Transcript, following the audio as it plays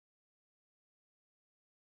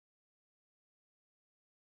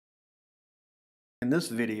this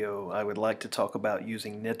video, I would like to talk about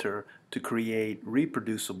using Knitr to create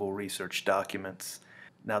reproducible research documents.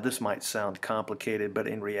 Now, this might sound complicated, but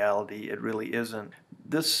in reality, it really isn't.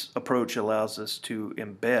 This approach allows us to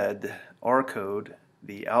embed R code,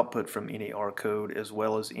 the output from any R code, as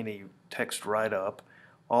well as any text write-up,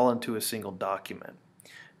 all into a single document.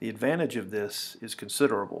 The advantage of this is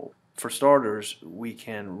considerable. For starters, we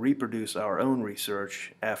can reproduce our own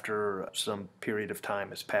research after some period of time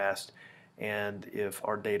has passed and if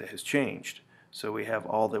our data has changed. So we have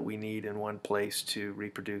all that we need in one place to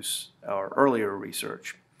reproduce our earlier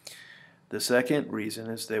research. The second reason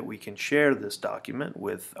is that we can share this document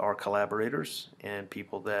with our collaborators and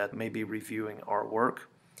people that may be reviewing our work.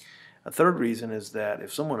 A third reason is that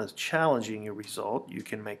if someone is challenging your result, you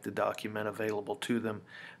can make the document available to them.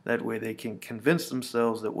 That way they can convince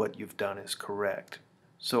themselves that what you've done is correct.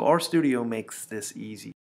 So RStudio makes this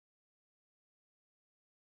easy.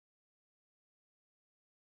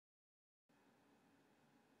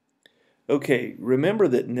 Okay, remember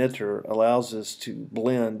that Knitr allows us to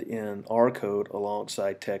blend in R code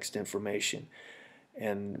alongside text information.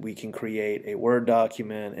 And we can create a Word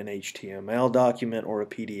document, an HTML document, or a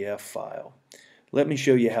PDF file. Let me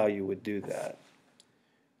show you how you would do that.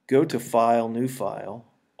 Go to File, New File,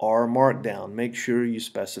 R Markdown. Make sure you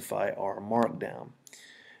specify R Markdown.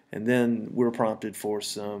 And then we're prompted for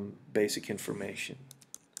some basic information.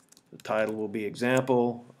 The title will be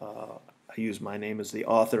Example. I use my name as the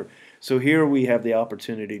author. So here we have the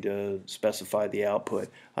opportunity to specify the output.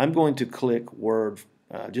 I'm going to click Word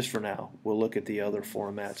just for now. We'll look at the other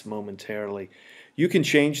formats momentarily. You can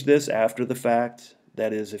change this after the fact.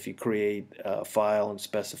 That is, if you create a file and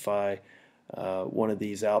specify one of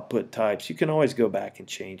these output types, you can always go back and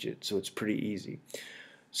change it, so it's pretty easy.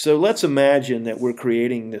 So let's imagine that we're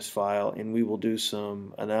creating this file and we will do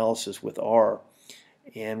some analysis with R.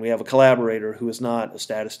 And we have a collaborator who is not a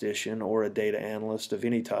statistician or a data analyst of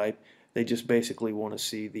any type. They just basically want to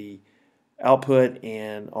see the output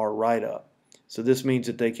and our write-up. So this means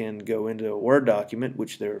that they can go into a Word document,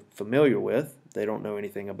 which they're familiar with. They don't know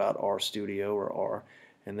anything about RStudio or R,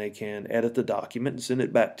 and they can edit the document and send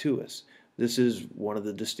it back to us. This is one of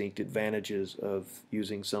the distinct advantages of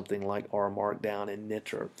using something like R Markdown and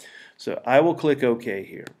Knitr. So I will click OK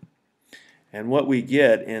here. And what we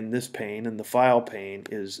get in this pane, in the File pane,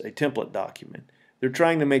 is a template document. They're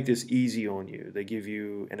trying to make this easy on you. They give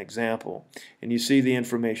you an example, and you see the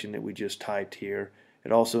information that we just typed here.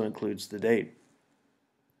 It also includes the date.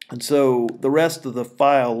 And so the rest of the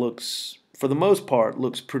file looks, for the most part,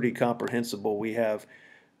 looks pretty comprehensible. We have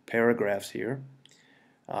paragraphs here.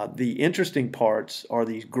 The interesting parts are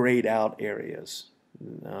these grayed out areas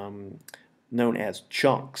known as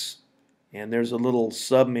chunks. And there's a little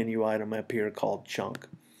sub-menu item up here called chunk.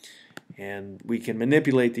 And we can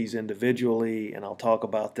manipulate these individually, and I'll talk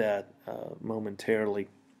about that momentarily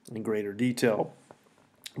in greater detail.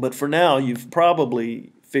 But for now, you've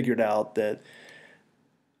probably figured out that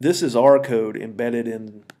this is R code embedded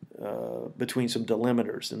in between some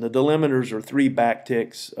delimiters. And the delimiters are 3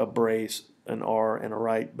 backticks, a brace, an R, and a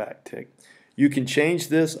right backtick. You can change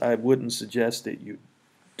this. I wouldn't suggest that you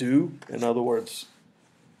do. In other words,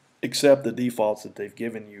 accept the defaults that they've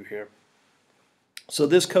given you here. So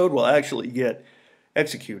this code will actually get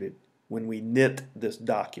executed when we knit this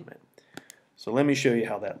document. So let me show you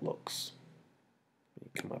how that looks.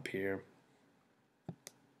 Let me come up here.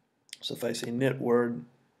 So if I say knit Word,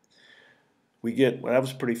 we get, well, that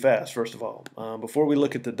was pretty fast, first of all. Before we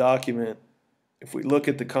look at the document, if we look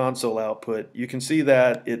at the console output, you can see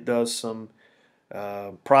that it does some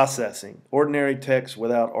processing. Ordinary text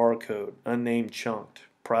without R code, unnamed chunked,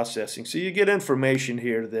 processing. So you get information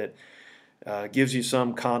here that gives you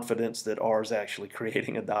some confidence that R is actually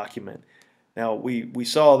creating a document. Now we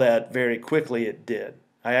saw that very quickly it did.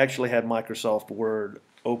 I actually had Microsoft Word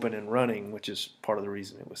open and running, which is part of the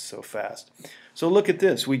reason it was so fast. So look at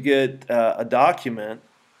this. We get a document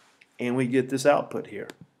and we get this output here.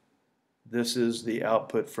 This is the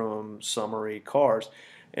output from summary cars,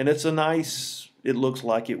 and it's a nice, it looks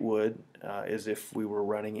like it would as if we were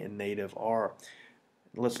running in native R.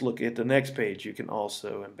 Let's look at the next page. You can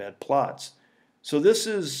also embed plots. So this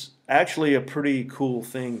is actually a pretty cool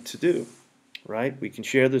thing to do, right? We can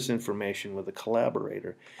share this information with a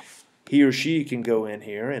collaborator. He or she can go in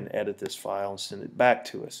here and edit this file and send it back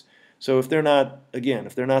to us. So if they're not, again,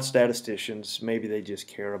 if they're not statisticians, maybe they just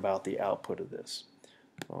care about the output of this.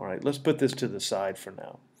 All right, let's put this to the side for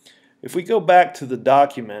now. If we go back to the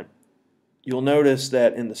document, you'll notice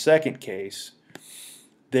that in the second case,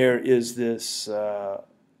 there is this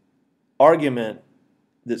argument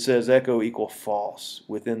that says echo equal false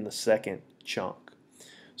within the second chunk.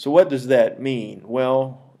 So what does that mean?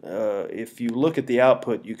 Well, if you look at the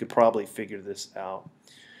output, you could probably figure this out.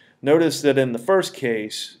 Notice that in the first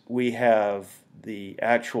case, we have the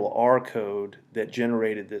actual R code that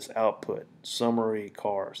generated this output, summary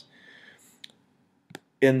cars.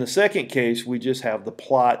 In the second case, we just have the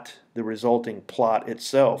plot, the resulting plot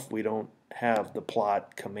itself. We don't have the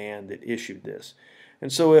plot command that issued this.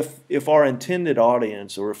 And so if our intended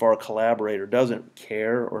audience or if our collaborator doesn't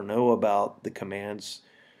care or know about the commands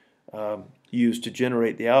used to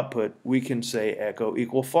generate the output, we can say echo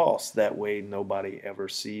equal false. That way nobody ever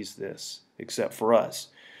sees this except for us.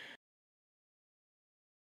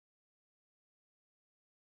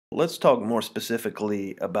 Let's talk more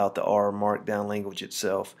specifically about the R Markdown language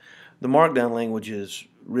itself. The Markdown language is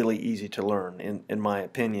really easy to learn, in my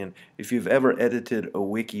opinion. If you've ever edited a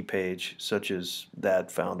wiki page, such as that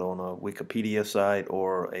found on a Wikipedia site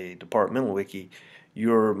or a departmental wiki,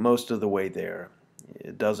 you're most of the way there.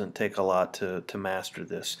 It doesn't take a lot to master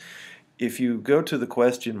this. If you go to the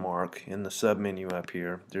question mark in the submenu up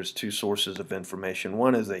here, there's two sources of information.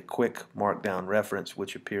 One is a quick Markdown reference,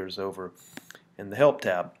 which appears over in the Help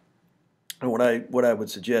tab. And what I would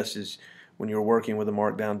suggest is when you're working with a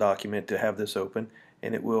Markdown document to have this open,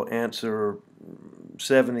 and it will answer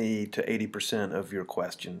 70 to 80% of your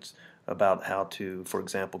questions about how to, for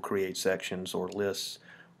example, create sections or lists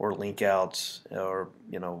or link outs or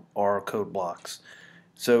R code blocks.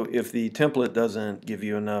 So if the template doesn't give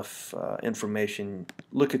you enough information,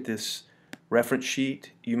 look at this reference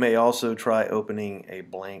sheet. You may also try opening a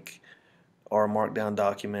blank R Markdown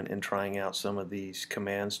document and trying out some of these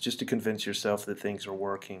commands just to convince yourself that things are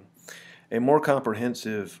working. A more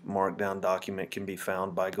comprehensive Markdown document can be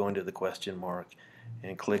found by going to the question mark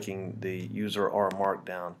and clicking the user R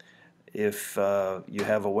Markdown. If you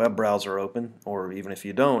have a web browser open, or even if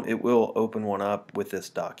you don't, it will open one up with this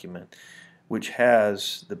document, which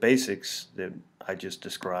has the basics that I just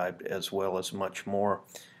described as well as much more.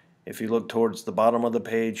 If you look towards the bottom of the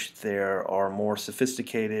page, there are more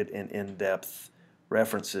sophisticated and in-depth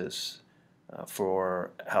references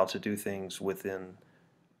for how to do things within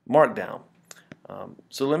Markdown.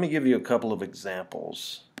 So let me give you a couple of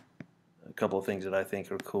examples, a couple of things that I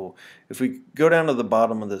think are cool. If we go down to the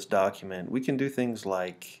bottom of this document, we can do things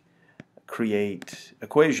like create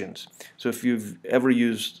equations. So if you've ever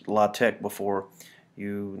used LaTeX before,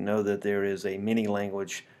 you know that there is a mini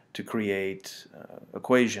language to create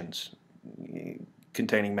equations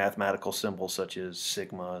containing mathematical symbols such as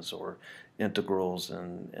sigmas or integrals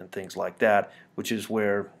and things like that, which is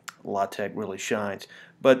where LaTeX really shines.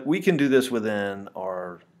 But we can do this within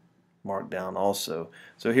our Markdown also.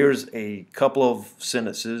 So here's a couple of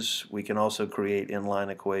sentences. We can also create inline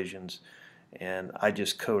equations, and I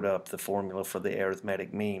just code up the formula for the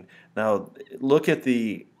arithmetic mean. Now look at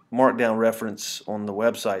the Markdown reference on the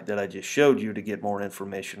website that I just showed you to get more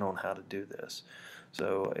information on how to do this.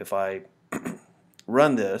 So if I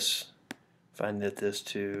run this, if I knit this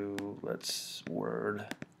to, let's Word,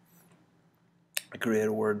 I create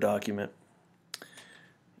a Word document,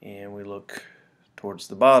 and we look towards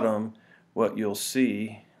the bottom, what you'll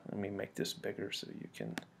see, let me make this bigger so you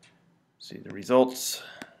can see the results.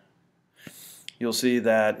 You'll see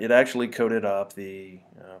that it actually coded up the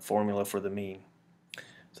formula for the mean.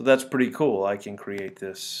 So that's pretty cool. I can create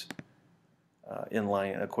this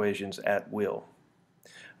inline equations at will.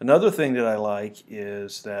 Another thing that I like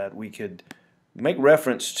is that we could make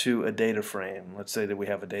reference to a data frame. Let's say that we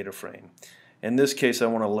have a data frame. In this case, I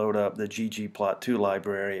want to load up the ggplot2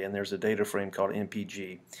 library, and there's a data frame called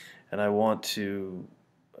MPG, and I want to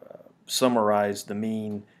summarize the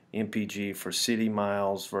mean MPG for city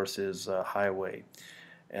miles versus highway.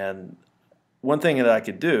 And one thing that I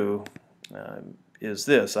could do is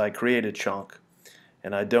this. I create a chunk,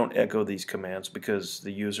 and I don't echo these commands because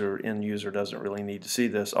the end user doesn't really need to see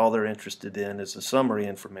this. All they're interested in is the summary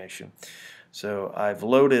information. So I've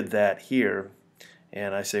loaded that here,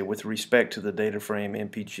 and I say with respect to the data frame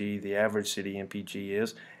MPG, the average city MPG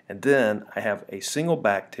is, and then I have a single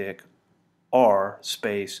backtick, R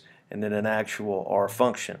space, and then an actual R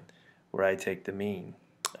function where I take the mean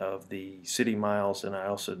of the city miles, and I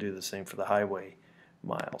also do the same for the highway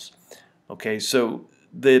miles. Okay, so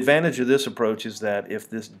the advantage of this approach is that if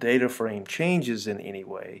this data frame changes in any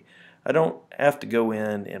way, I don't have to go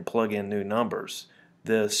in and plug in new numbers.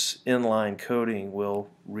 This inline coding will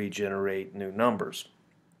regenerate new numbers.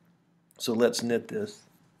 So let's knit this.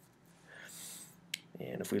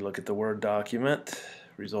 And if we look at the Word document,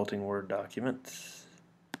 resulting Word document,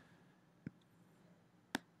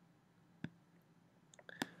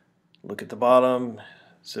 look at the bottom.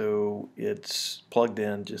 So it's plugged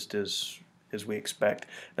in just as as we expect.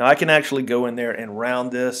 Now I can actually go in there and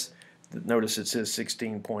round this. Notice it says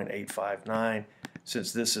 16.859.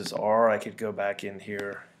 Since this is R, I could go back in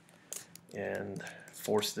here and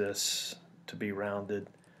force this to be rounded.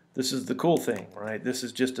 This is the cool thing, right? This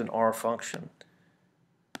is just an R function.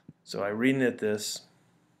 So I reknit this,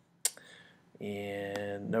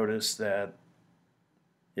 and notice that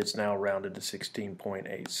it's now rounded to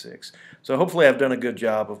 16.86. So hopefully I've done a good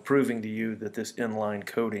job of proving to you that this inline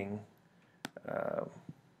coding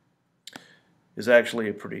is actually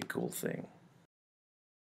a pretty cool thing.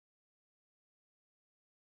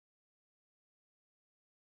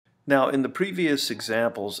 Now, in the previous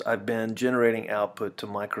examples, I've been generating output to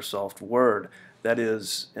Microsoft Word. That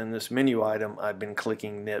is, in this menu item, I've been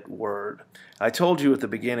clicking Knit Word. I told you at the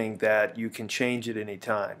beginning that you can change it any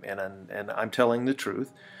time, and I'm telling the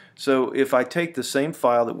truth. So if I take the same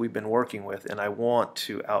file that we've been working with and I want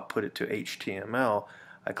to output it to HTML,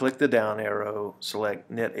 I click the down arrow, select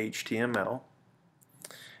Knit HTML,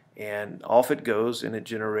 and off it goes, and it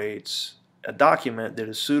generates a document that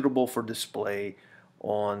is suitable for display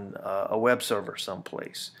on a web server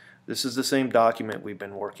someplace. This is the same document we've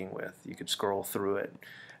been working with. You could scroll through it.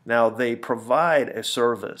 Now they provide a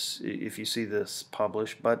service. If you see this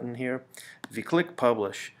publish button here, if you click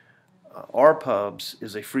publish, RPubs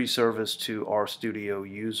is a free service to RStudio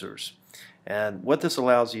users. And what this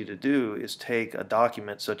allows you to do is take a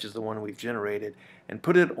document such as the one we've generated and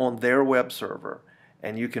put it on their web server,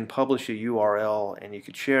 and you can publish a URL and you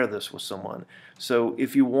could share this with someone. So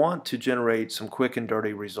if you want to generate some quick and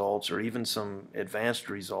dirty results or even some advanced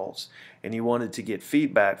results and you wanted to get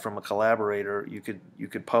feedback from a collaborator, you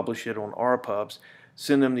could publish it on RPubs,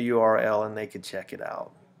 send them the URL, and they could check it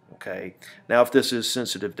out. Okay. Now if this is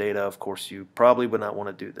sensitive data, of course you probably would not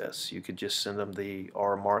want to do this. You could just send them the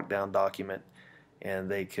R Markdown document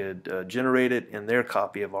and they could generate it in their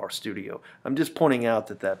copy of RStudio. I'm just pointing out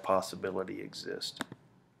that that possibility exists.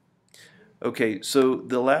 Okay, so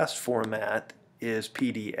the last format is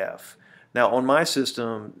PDF. Now on my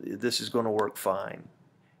system, this is going to work fine.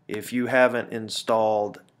 If you haven't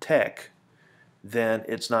installed Tech, then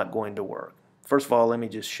it's not going to work. First of all, let me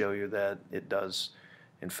just show you that it does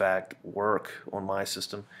in fact work on my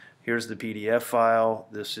system. Here's the PDF file.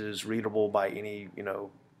 This is readable by any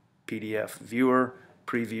PDF viewer,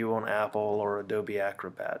 preview on Apple or Adobe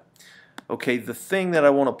Acrobat. Okay, the thing that I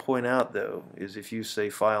want to point out though is if you say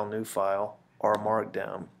File, New File, R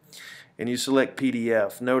Markdown, and you select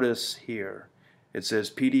PDF, notice here it says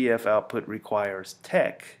PDF output requires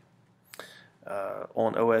Tech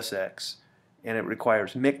on OS X, and it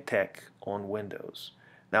requires MikTeX on Windows.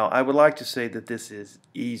 Now I would like to say that this is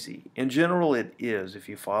easy. In general it is if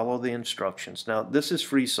you follow the instructions. Now this is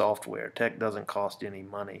free software. Tech doesn't cost any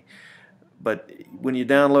money. But when you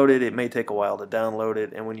download it, it may take a while to download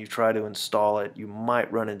it, and when you try to install it, you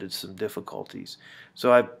might run into some difficulties.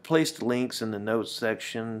 So I've placed links in the notes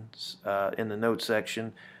section,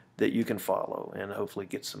 that you can follow and hopefully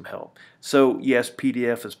get some help. So yes,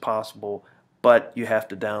 PDF is possible, but you have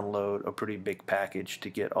to download a pretty big package to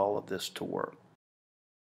get all of this to work.